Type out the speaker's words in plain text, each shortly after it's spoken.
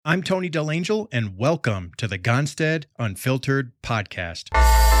I'm Tony Delangel, and welcome to the Gonstead Unfiltered podcast.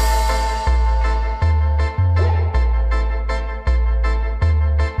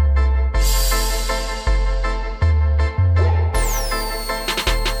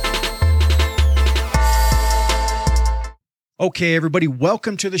 Okay, everybody,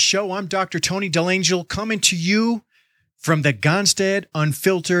 welcome to the show. I'm Dr. Tony Delangel, coming to you from the Gonstead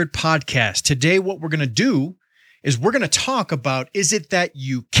Unfiltered podcast. Today, what we're going to do is we're going to talk about, is it that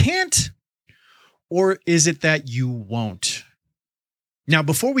you can't or is it that you won't? Now,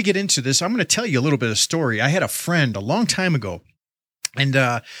 before we get into this, I'm going to tell you a little bit of story. I had a friend a long time ago, and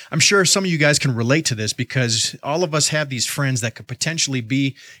I'm sure some of you guys can relate to this because all of us have these friends that could potentially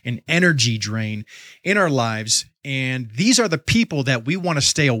be an energy drain in our lives, and these are the people that we want to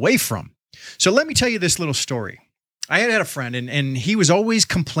stay away from. So let me tell you this little story. I had a friend, and he was always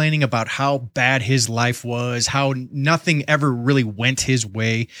complaining about how bad his life was, how nothing ever really went his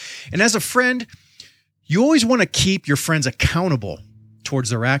way. And as a friend, you always want to keep your friends accountable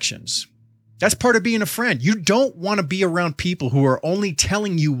towards their actions. That's part of being a friend. You don't want to be around people who are only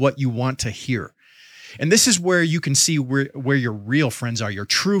telling you what you want to hear. And this is where you can see where your real friends are, your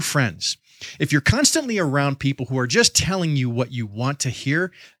true friends. If you're constantly around people who are just telling you what you want to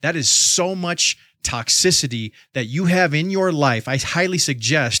hear, that is so much toxicity that you have in your life. I highly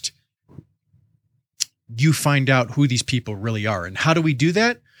suggest you find out who these people really are. And how do we do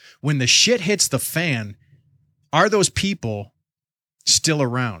that? When the shit hits the fan, are those people still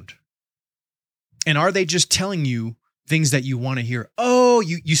around? And are they just telling you things that you want to hear? Oh,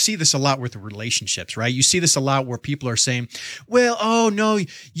 you see this a lot with relationships, right? You see this a lot where people are saying, well, oh no,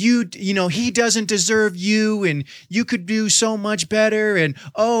 you know, he doesn't deserve you and you could do so much better. And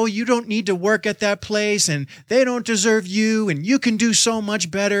oh, you don't need to work at that place and they don't deserve you and you can do so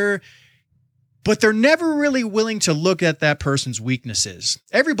much better. But they're never really willing to look at that person's weaknesses.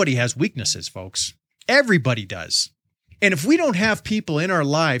 Everybody has weaknesses, folks. Everybody does. And if we don't have people in our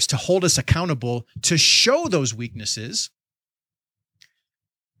lives to hold us accountable to show those weaknesses,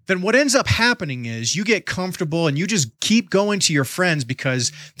 then what ends up happening is you get comfortable and you just keep going to your friends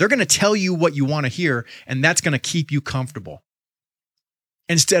because they're going to tell you what you want to hear, and that's going to keep you comfortable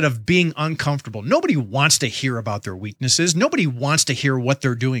instead of being uncomfortable. Nobody wants to hear about their weaknesses. Nobody wants to hear what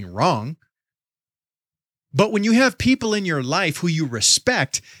they're doing wrong. But when you have people in your life who you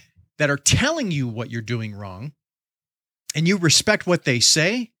respect that are telling you what you're doing wrong, and you respect what they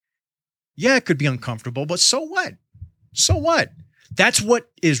say, yeah, it could be uncomfortable, but so what? So what? That's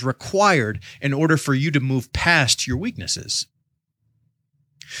what is required in order for you to move past your weaknesses.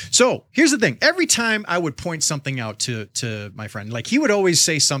 So here's the thing. Every time I would point something out to my friend, like he would always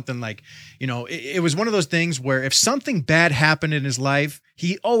say something like, you know, it was one of those things where if something bad happened in his life,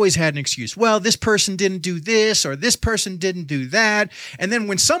 he always had an excuse. Well, this person didn't do this or this person didn't do that. And then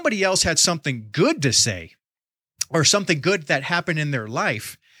when somebody else had something good to say, or something good that happened in their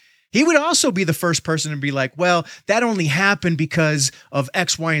life, he would also be the first person to be like, well, that only happened because of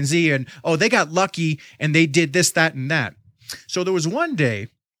X, Y, and Z. And, oh, they got lucky and they did this, that, and that. So there was one day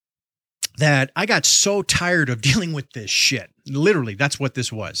that I got so tired of dealing with this shit. Literally, that's what this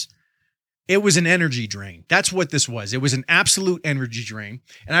was. It was an energy drain. That's what this was. It was an absolute energy drain.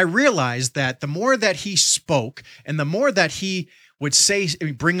 And I realized that the more that he spoke and the more that he would say,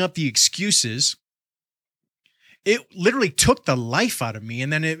 bring up the excuses, it literally took the life out of me.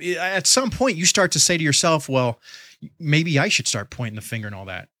 And then at some point you start to say to yourself, well, maybe I should start pointing the finger and all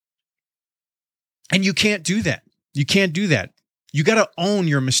that. And you can't do that. You can't do that. You got to own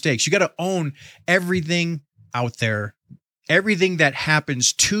your mistakes. You got to own everything out there. Everything that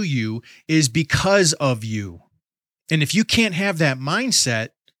happens to you is because of you. And if you can't have that mindset,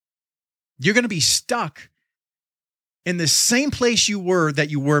 you're going to be stuck in the same place you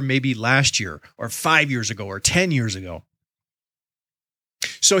were maybe last year or 5 years ago or 10 years ago.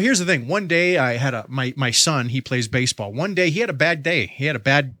 So here's the thing. One day I had my son, he plays baseball. One day he had a bad day. He had a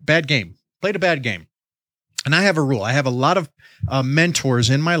bad game, played a bad game. And I have a rule. I have a lot of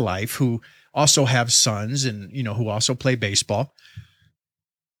mentors in my life who also have sons and, you know, who also play baseball.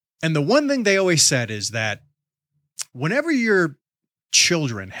 And the one thing they always said is that whenever your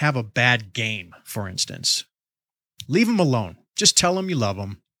children have a bad game, for instance, leave them alone. Just tell them you love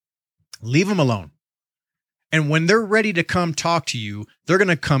them. Leave them alone. And when they're ready to come talk to you, they're going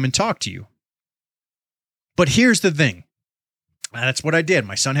to come and talk to you. But here's the thing. That's what I did.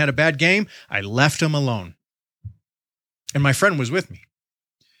 My son had a bad game. I left him alone. And my friend was with me.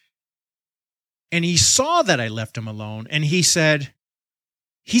 And he saw that I left him alone. And he said,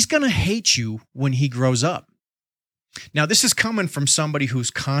 he's going to hate you when he grows up. Now, this is coming from somebody who's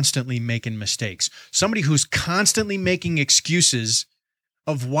constantly making mistakes, somebody who's constantly making excuses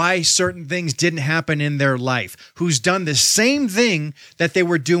of why certain things didn't happen in their life, who's done the same thing that they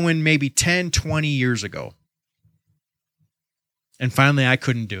were doing maybe 10, 20 years ago. And finally, I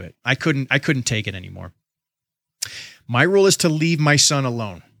couldn't do it. I couldn't take it anymore. My rule is to leave my son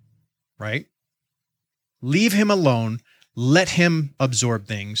alone, right? Leave him alone. Let him absorb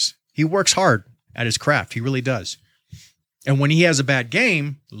things. He works hard at his craft. He really does. And when he has a bad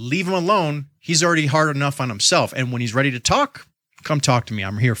game, leave him alone. He's already hard enough on himself. And when he's ready to talk, come talk to me.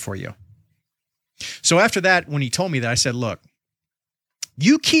 I'm here for you. So after that, when he told me that, I said, look,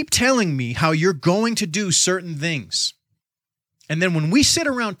 you keep telling me how you're going to do certain things. And then when we sit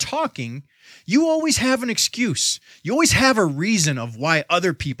around talking, you always have an excuse. You always have a reason of why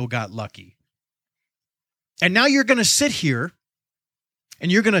other people got lucky. And now you're going to sit here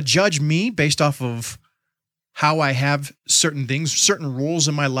and you're going to judge me based off of how I have certain things, certain rules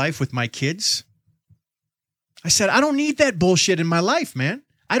in my life with my kids. I said, I don't need that bullshit in my life, man.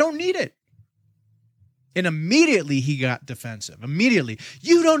 I don't need it. And immediately he got defensive. Immediately.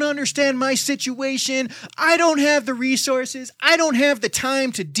 You don't understand my situation. I don't have the resources. I don't have the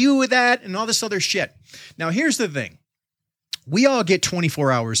time to deal with that and all this other shit. Now, here's the thing. We all get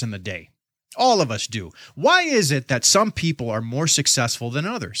 24 hours in the day. All of us do. Why is it that some people are more successful than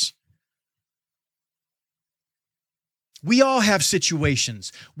others? We all have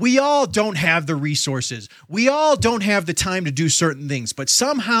situations. We all don't have the resources. We all don't have the time to do certain things, but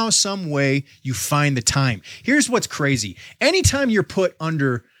somehow, some way, you find the time. Here's what's crazy. Anytime you're put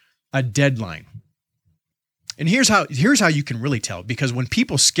under a deadline, and here's how you can really tell, because when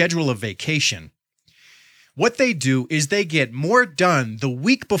people schedule a vacation, what they do is they get more done the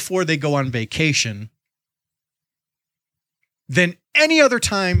week before they go on vacation than any other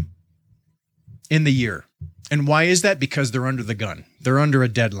time in the year. And why is that? Because they're under the gun. They're under a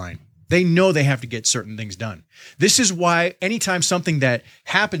deadline. They know they have to get certain things done. This is why anytime something that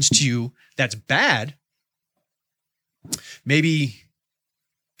happens to you that's bad, maybe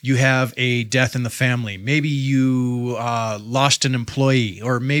you have a death in the family, maybe you lost an employee,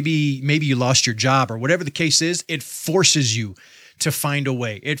 or maybe you lost your job, or whatever the case is, it forces you to find a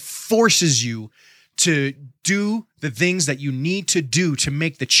way. It forces you to do the things that you need to do to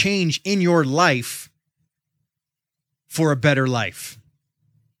make the change in your life for a better life.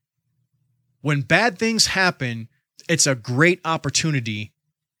 When bad things happen, it's a great opportunity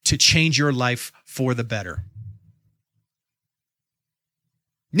to change your life for the better.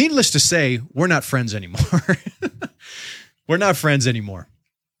 Needless to say, we're not friends anymore. We're not friends anymore.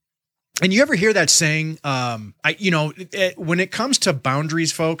 And you ever hear that saying, when it comes to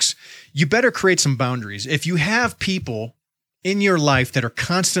boundaries, folks, you better create some boundaries. If you have people in your life that are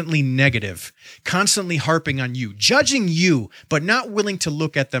constantly negative, constantly harping on you, judging you, but not willing to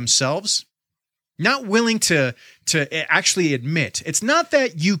look at themselves, not willing to actually admit, it's not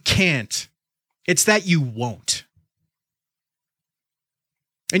that you can't, it's that you won't.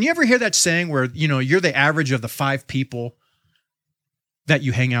 And you ever hear that saying where, you're the average of the 5 people that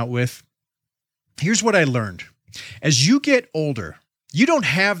you hang out with? Here's what I learned. As you get older, you don't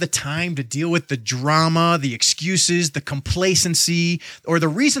have the time to deal with the drama, the excuses, the complacency, or the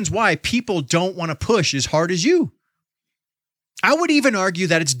reasons why people don't want to push as hard as you. I would even argue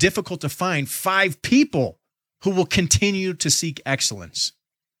that it's difficult to find 5 people who will continue to seek excellence.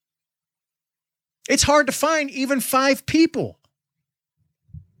 It's hard to find even 5 people.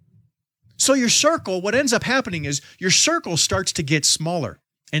 So your circle, what ends up happening is your circle starts to get smaller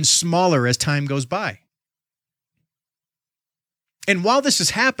and smaller as time goes by. And while this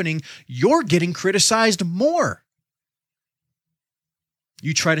is happening, you're getting criticized more.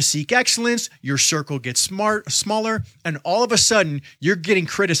 You try to seek excellence, your circle gets smaller, and all of a sudden, you're getting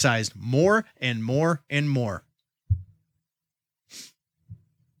criticized more and more and more.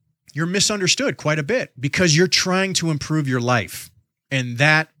 You're misunderstood quite a bit because you're trying to improve your life. And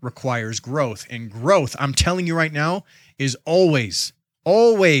that requires growth. And growth, I'm telling you right now, is always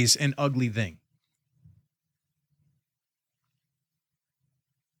an ugly thing.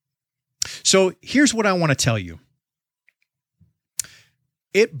 So here's what I want to tell you.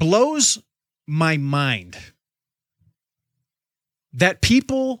 It blows my mind that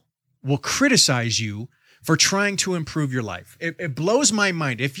people will criticize you for trying to improve your life. It blows my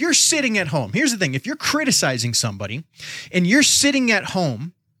mind. If you're sitting at home, here's the thing. If you're criticizing somebody and you're sitting at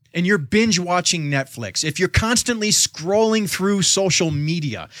home and you're binge watching Netflix, if you're constantly scrolling through social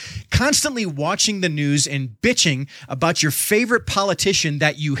media, constantly watching the news and bitching about your favorite politician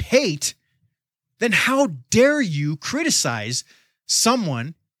that you hate, then how dare you criticize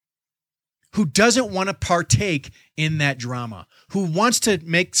someone who doesn't want to partake in that drama, who wants to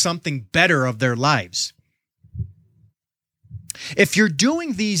make something better of their lives? If you're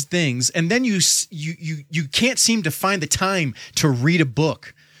doing these things and then you can't seem to find the time to read a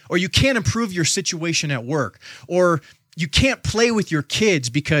book, or you can't improve your situation at work, or you can't play with your kids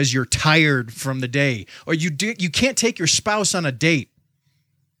because you're tired from the day, or you can't take your spouse on a date.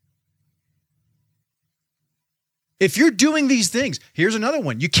 If you're doing these things, here's another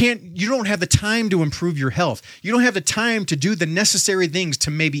one. You don't have the time to improve your health. You don't have the time to do the necessary things to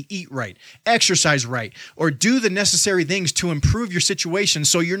maybe eat right, exercise right, or do the necessary things to improve your situation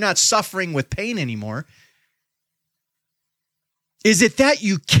so you're not suffering with pain anymore. Is it that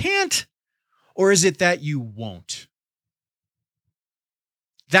you can't, or is it that you won't?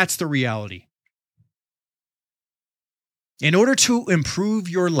 That's the reality. In order to improve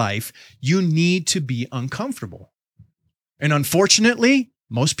your life, you need to be uncomfortable. And unfortunately,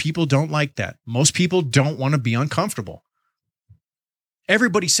 most people don't like that. Most people don't want to be uncomfortable.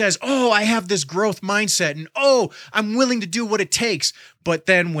 Everybody says, oh, I have this growth mindset, and oh, I'm willing to do what it takes. But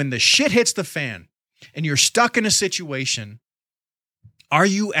then when the shit hits the fan and you're stuck in a situation, are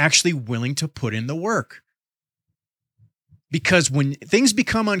you actually willing to put in the work? Because when things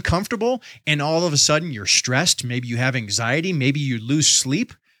become uncomfortable and all of a sudden you're stressed, maybe you have anxiety, maybe you lose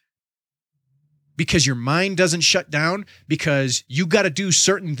sleep, because your mind doesn't shut down, because you got to do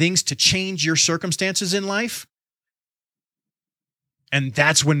certain things to change your circumstances in life. And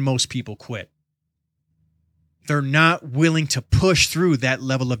that's when most people quit. They're not willing to push through that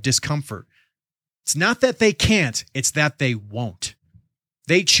level of discomfort. It's not that they can't, it's that they won't.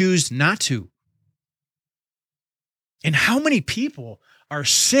 They choose not to. And how many people are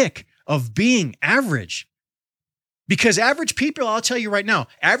sick of being average? Because average people, I'll tell you right now,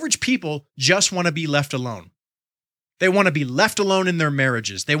 average people just want to be left alone. They want to be left alone in their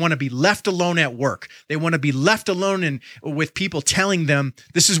marriages. They want to be left alone at work. They want to be left alone with people telling them,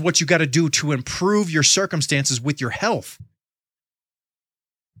 this is what you got to do to improve your circumstances with your health.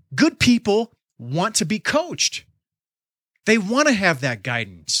 Good people want to be coached. They want to have that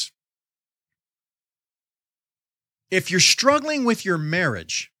guidance. If you're struggling with your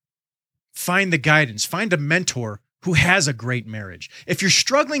marriage, find the guidance, find a mentor who has a great marriage. If you're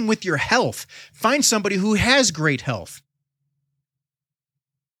struggling with your health, find somebody who has great health.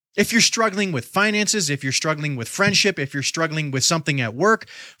 If you're struggling with finances, if you're struggling with friendship, if you're struggling with something at work,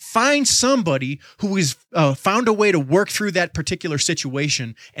 find somebody who has found a way to work through that particular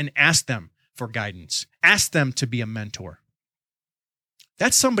situation and ask them for guidance. Ask them to be a mentor.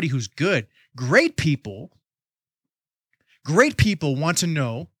 That's somebody who's good. Great people want to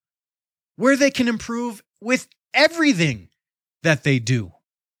know where they can improve with everything that they do.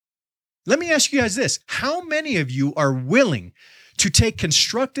 Let me ask you guys this. How many of you are willing to take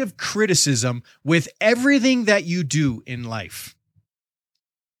constructive criticism with everything that you do in life?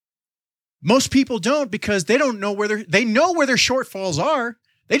 Most people don't, because they don't know they know where their shortfalls are.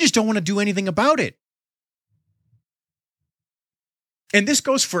 They just don't want to do anything about it. And this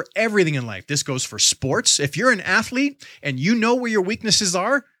goes for everything in life. This goes for sports. If you're an athlete and you know where your weaknesses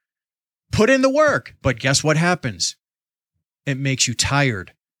are, put in the work. But guess what happens? It makes you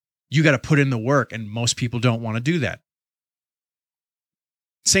tired. You got to put in the work, and most people don't want to do that.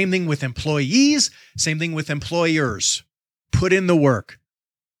 Same thing with employees, same thing with employers. Put in the work.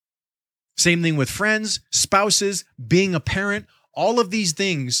 Same thing with friends, spouses, being a parent. All of these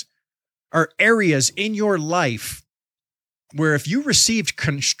things are areas in your life where if you received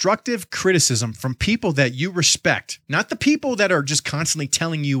constructive criticism from people that you respect, not the people that are just constantly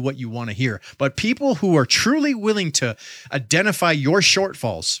telling you what you want to hear, but people who are truly willing to identify your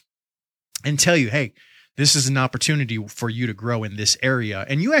shortfalls and tell you, hey, this is an opportunity for you to grow in this area,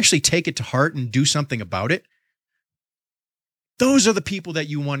 and you actually take it to heart and do something about it, those are the people that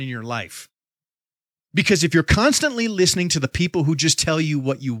you want in your life. Because if you're constantly listening to the people who just tell you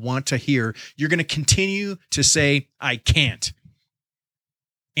what you want to hear, you're going to continue to say, I can't,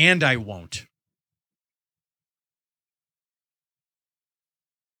 and I won't.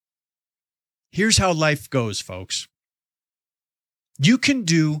 Here's how life goes, folks. You can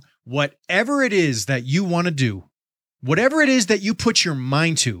do whatever it is that you want to do, whatever it is that you put your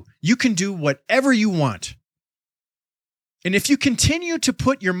mind to, you can do whatever you want. And if you continue to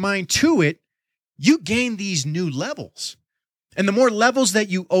put your mind to it, you gain these new levels. And the more levels that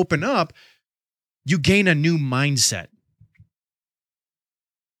you open up, you gain a new mindset.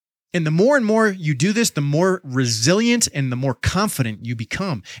 And the more and more you do this, the more resilient and the more confident you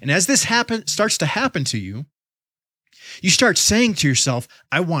become. And as this starts to happen to you, you start saying to yourself,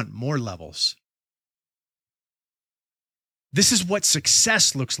 I want more levels. This is what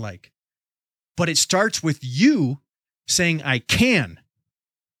success looks like. But it starts with you saying, I can,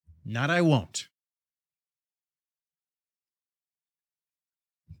 not I won't.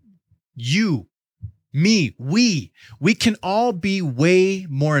 You, me, we can all be way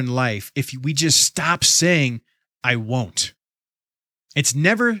more in life if we just stop saying, I won't. It's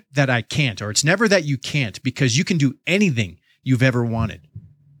never that I can't, or it's never that you can't, because you can do anything you've ever wanted.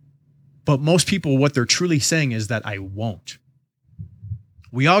 But most people, what they're truly saying is that I won't.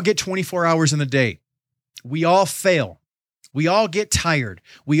 We all get 24 hours in the day. We all fail. We all get tired.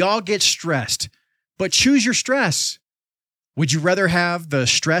 We all get stressed. But choose your stress. Would you rather have the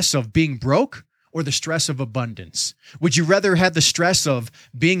stress of being broke or the stress of abundance? Would you rather have the stress of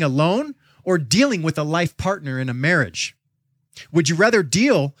being alone or dealing with a life partner in a marriage? Would you rather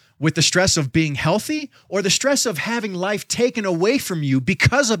deal with the stress of being healthy or the stress of having life taken away from you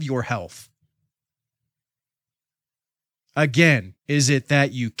because of your health? Again, is it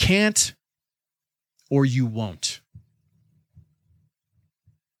that you can't or you won't?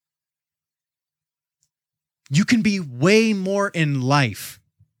 You can be way more in life,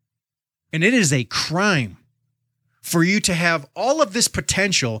 and it is a crime for you to have all of this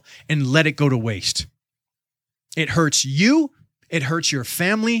potential and let it go to waste. It hurts you. It hurts your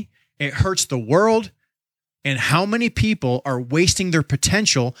family. It hurts the world. And how many people are wasting their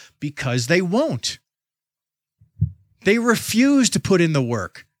potential because they won't? They refuse to put in the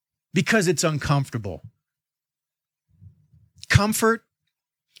work because it's uncomfortable. Comfort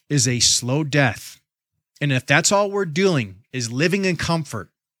is a slow death. And if that's all we're doing is living in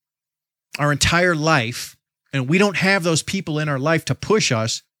comfort our entire life, and we don't have those people in our life to push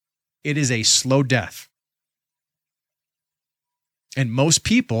us, it is a slow death. And most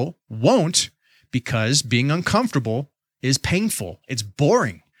people won't, because being uncomfortable is painful. It's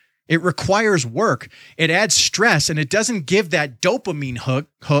boring. It requires work. It adds stress, and it doesn't give that dopamine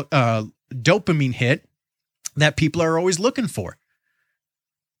dopamine hit that people are always looking for.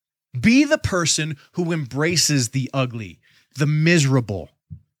 Be the person who embraces the ugly, the miserable.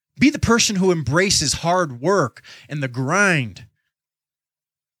 Be the person who embraces hard work and the grind.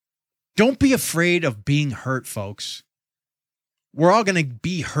 Don't be afraid of being hurt, folks. We're all going to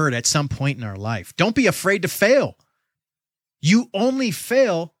be hurt at some point in our life. Don't be afraid to fail. You only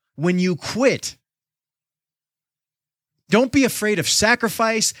fail when you quit. Don't be afraid of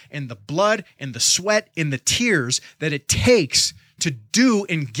sacrifice and the blood and the sweat and the tears that it takes to do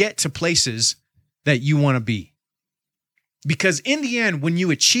and get to places that you want to be. Because in the end, when you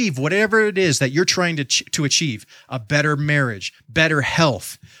achieve whatever it is that you're trying to achieve, a better marriage, better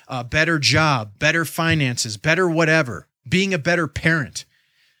health, a better job, better finances, better whatever, being a better parent,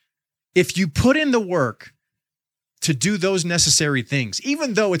 if you put in the work to do those necessary things,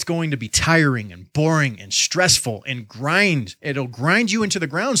 even though it's going to be tiring and boring and stressful and it'll grind you into the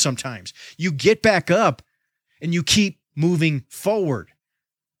ground sometimes. You get back up and you keep moving forward.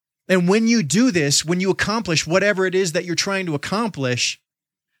 And when you do this, when you accomplish whatever it is that you're trying to accomplish,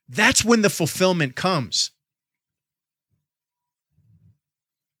 that's when the fulfillment comes.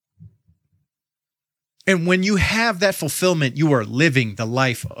 And when you have that fulfillment, you are living the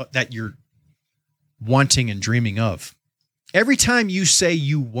life that you're wanting and dreaming of. Every time you say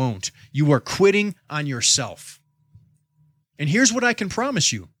you won't, you are quitting on yourself. And here's what I can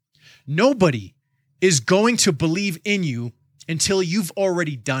promise you. Nobody is going to believe in you until you've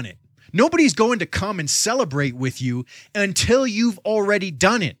already done it. Nobody's going to come and celebrate with you until you've already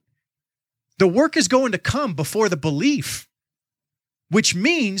done it. The work is going to come before the belief, which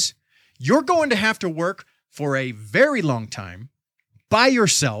means you're going to have to work for a very long time by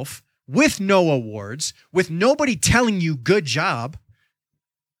yourself, with no awards, with nobody telling you good job.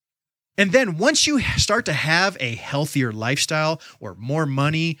 And then once you start to have a healthier lifestyle or more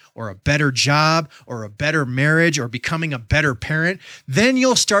money or a better job or a better marriage or becoming a better parent, then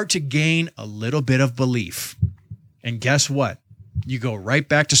you'll start to gain a little bit of belief. And guess what? You go right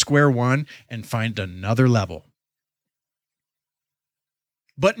back to square one and find another level.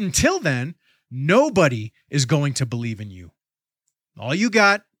 But until then, nobody is going to believe in you. All you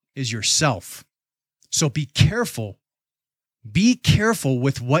got is yourself. So be careful. Be careful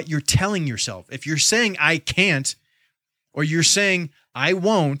with what you're telling yourself. If you're saying I can't, or you're saying I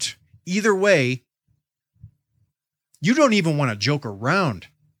won't, either way, you don't even want to joke around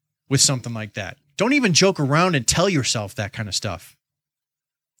with something like that. Don't even joke around and tell yourself that kind of stuff.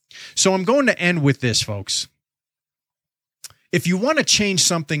 So I'm going to end with this, folks. If you want to change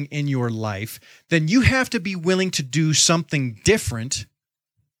something in your life, then you have to be willing to do something different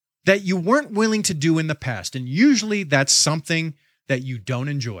that you weren't willing to do in the past. And usually that's something that you don't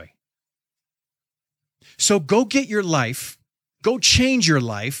enjoy. So go get your life. Go change your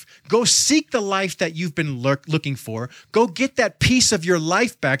life. Go seek the life that you've been looking for. Go get that piece of your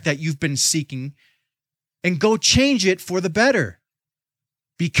life back that you've been seeking, and go change it for the better.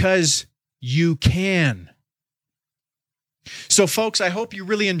 because you can. So, folks, I hope you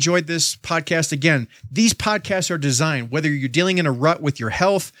really enjoyed this podcast. Again, these podcasts are designed, whether you're dealing in a rut with your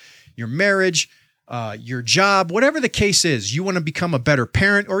health, your marriage, your job, whatever the case is, you want to become a better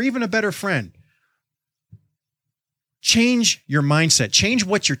parent or even a better friend. Change your mindset. Change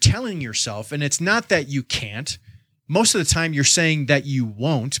what you're telling yourself. And it's not that you can't. Most of the time, you're saying that you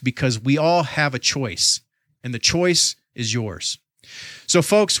won't, because we all have a choice, and the choice is yours. So,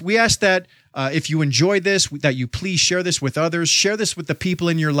 folks, we ask that if you enjoyed this, that you please share this with others. Share this with the people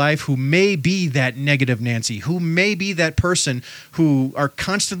in your life who may be that negative Nancy, who may be that person who are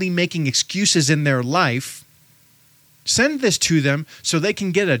constantly making excuses in their life. Send this to them so they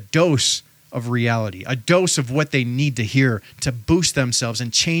can get a dose of reality, a dose of what they need to hear to boost themselves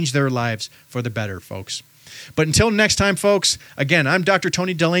and change their lives for the better, folks. But until next time, folks, again, I'm Dr.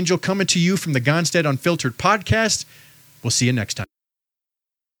 Tony DelAngel coming to you from the Gonstead Unfiltered podcast. We'll see you next time.